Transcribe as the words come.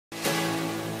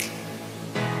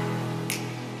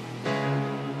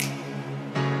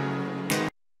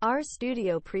Our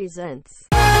studio presents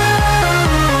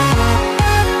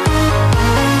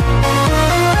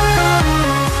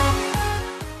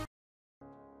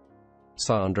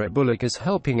Sandra Bullock is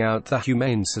helping out the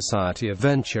Humane Society of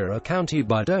Ventura County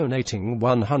by donating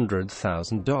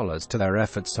 $100,000 to their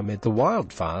efforts amid the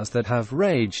wildfires that have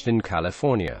raged in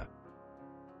California.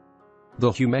 The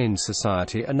Humane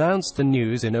Society announced the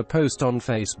news in a post on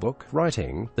Facebook,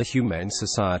 writing, "The Humane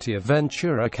Society of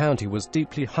Ventura County was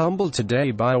deeply humbled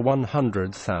today by a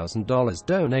 $100,000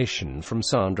 donation from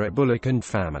Sandra Bullock and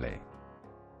family.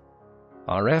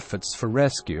 Our efforts for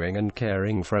rescuing and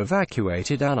caring for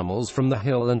evacuated animals from the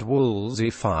Hill and Woolsey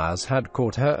fires had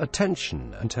caught her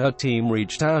attention, and her team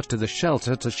reached out to the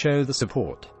shelter to show the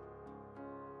support."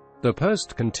 The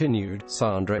post continued,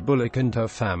 "Sandra Bullock and her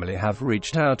family have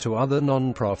reached out to other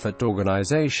non-profit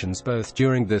organizations both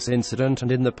during this incident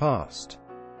and in the past.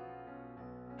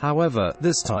 However,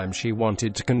 this time she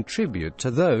wanted to contribute to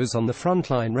those on the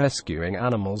front line rescuing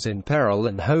animals in peril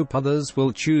and hope others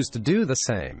will choose to do the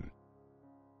same."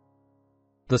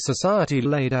 The society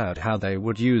laid out how they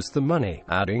would use the money,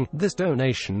 adding, "This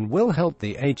donation will help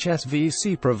the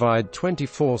HSVC provide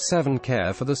 24/7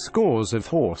 care for the scores of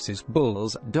horses,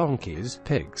 bulls, donkeys,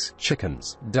 pigs,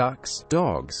 chickens, ducks,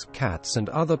 dogs, cats and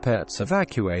other pets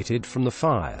evacuated from the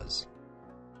fires.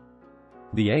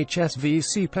 The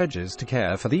HSVC pledges to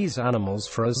care for these animals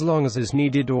for as long as is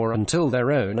needed or until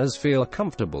their owners feel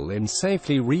comfortable in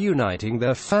safely reuniting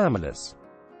their families.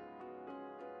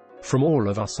 From all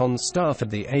of us on staff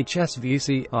at the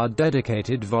HSVC, our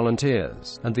dedicated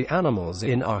volunteers, and the animals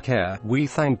in our care, we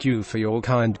thank you for your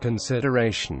kind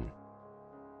consideration.